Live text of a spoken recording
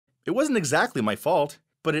It wasn't exactly my fault,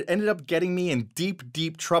 but it ended up getting me in deep,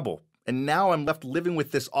 deep trouble, and now I'm left living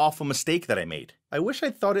with this awful mistake that I made. I wish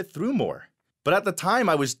I'd thought it through more. But at the time,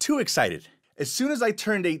 I was too excited. As soon as I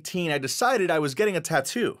turned 18, I decided I was getting a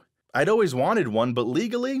tattoo. I'd always wanted one, but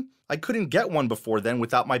legally, I couldn't get one before then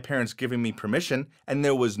without my parents giving me permission, and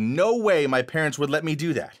there was no way my parents would let me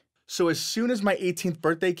do that. So as soon as my 18th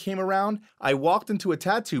birthday came around, I walked into a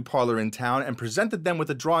tattoo parlor in town and presented them with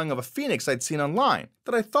a drawing of a phoenix I'd seen online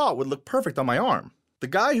that I thought would look perfect on my arm. The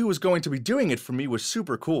guy who was going to be doing it for me was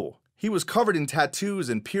super cool. He was covered in tattoos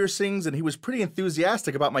and piercings, and he was pretty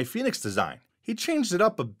enthusiastic about my phoenix design. He changed it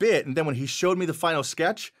up a bit, and then when he showed me the final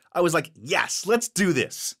sketch, I was like, yes, let's do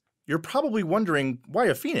this. You're probably wondering, why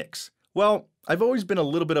a phoenix? Well, I've always been a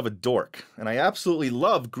little bit of a dork, and I absolutely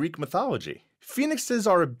love Greek mythology. Phoenixes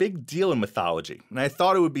are a big deal in mythology, and I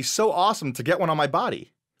thought it would be so awesome to get one on my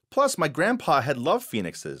body. Plus, my grandpa had loved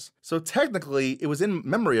phoenixes, so technically it was in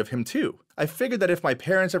memory of him too. I figured that if my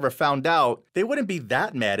parents ever found out, they wouldn't be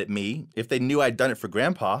that mad at me if they knew I'd done it for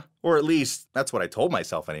grandpa, or at least, that's what I told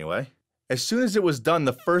myself anyway. As soon as it was done,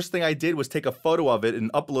 the first thing I did was take a photo of it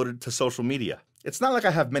and upload it to social media. It's not like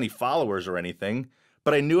I have many followers or anything,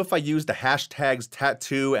 but I knew if I used the hashtags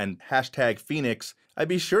tattoo and hashtag phoenix, I'd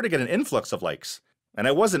be sure to get an influx of likes. And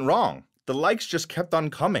I wasn't wrong. The likes just kept on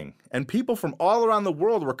coming, and people from all around the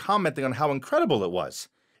world were commenting on how incredible it was.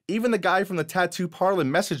 Even the guy from the tattoo parlor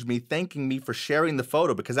messaged me thanking me for sharing the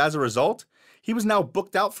photo because as a result, he was now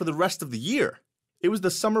booked out for the rest of the year. It was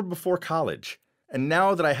the summer before college, and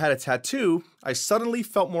now that I had a tattoo, I suddenly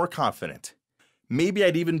felt more confident. Maybe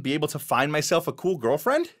I'd even be able to find myself a cool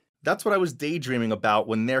girlfriend? That's what I was daydreaming about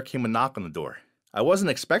when there came a knock on the door. I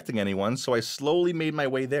wasn't expecting anyone, so I slowly made my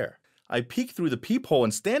way there. I peeked through the peephole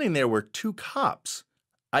and standing there were 2 cops.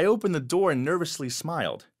 I opened the door and nervously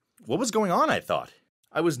smiled. What was going on, I thought?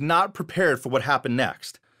 I was not prepared for what happened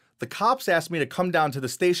next. The cops asked me to come down to the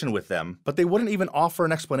station with them, but they wouldn't even offer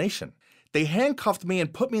an explanation. They handcuffed me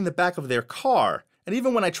and put me in the back of their car, and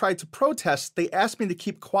even when I tried to protest, they asked me to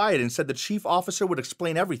keep quiet and said the chief officer would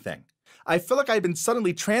explain everything. I felt like I had been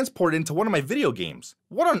suddenly transported into one of my video games.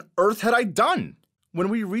 What on earth had I done? When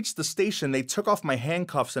we reached the station, they took off my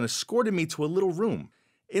handcuffs and escorted me to a little room.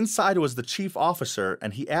 Inside was the chief officer,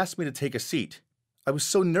 and he asked me to take a seat. I was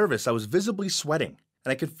so nervous I was visibly sweating,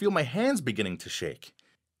 and I could feel my hands beginning to shake.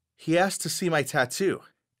 He asked to see my tattoo,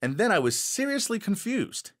 and then I was seriously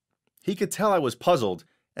confused. He could tell I was puzzled,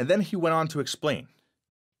 and then he went on to explain.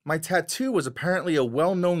 My tattoo was apparently a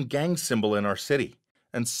well-known gang symbol in our city,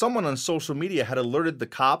 and someone on social media had alerted the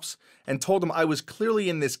cops and told them I was clearly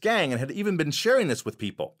in this gang and had even been sharing this with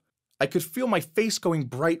people. I could feel my face going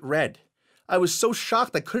bright red. I was so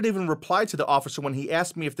shocked I couldn't even reply to the officer when he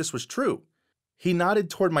asked me if this was true. He nodded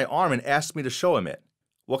toward my arm and asked me to show him it.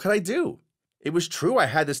 What could I do? It was true I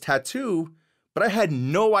had this tattoo, but I had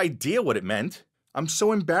no idea what it meant. I'm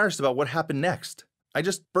so embarrassed about what happened next. I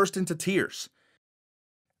just burst into tears.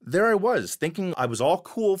 There I was, thinking I was all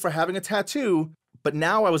cool for having a tattoo, but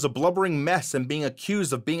now I was a blubbering mess and being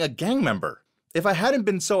accused of being a gang member. If I hadn't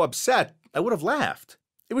been so upset, I would have laughed.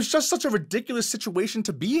 It was just such a ridiculous situation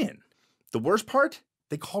to be in. The worst part?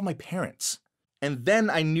 They called my parents. And then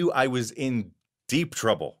I knew I was in deep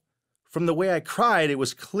trouble. From the way I cried, it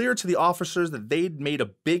was clear to the officers that they'd made a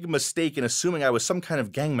big mistake in assuming I was some kind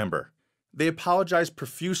of gang member. They apologized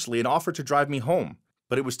profusely and offered to drive me home,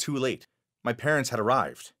 but it was too late. My parents had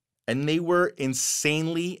arrived, and they were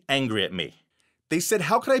insanely angry at me. They said,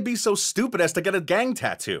 how could I be so stupid as to get a gang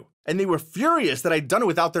tattoo? And they were furious that I'd done it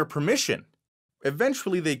without their permission.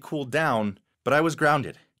 Eventually they cooled down, but I was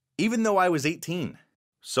grounded, even though I was 18.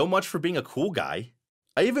 So much for being a cool guy.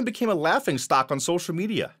 I even became a laughingstock on social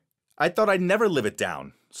media. I thought I'd never live it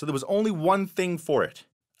down, so there was only one thing for it.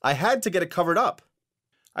 I had to get it covered up.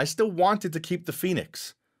 I still wanted to keep the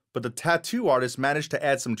phoenix, but the tattoo artist managed to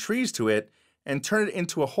add some trees to it and turn it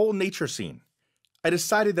into a whole nature scene. I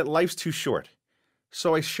decided that life's too short.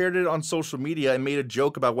 So I shared it on social media and made a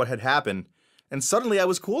joke about what had happened, and suddenly I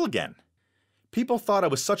was cool again. People thought I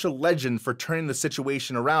was such a legend for turning the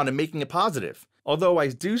situation around and making it positive. Although I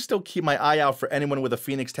do still keep my eye out for anyone with a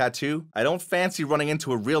phoenix tattoo, I don't fancy running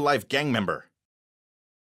into a real-life gang member.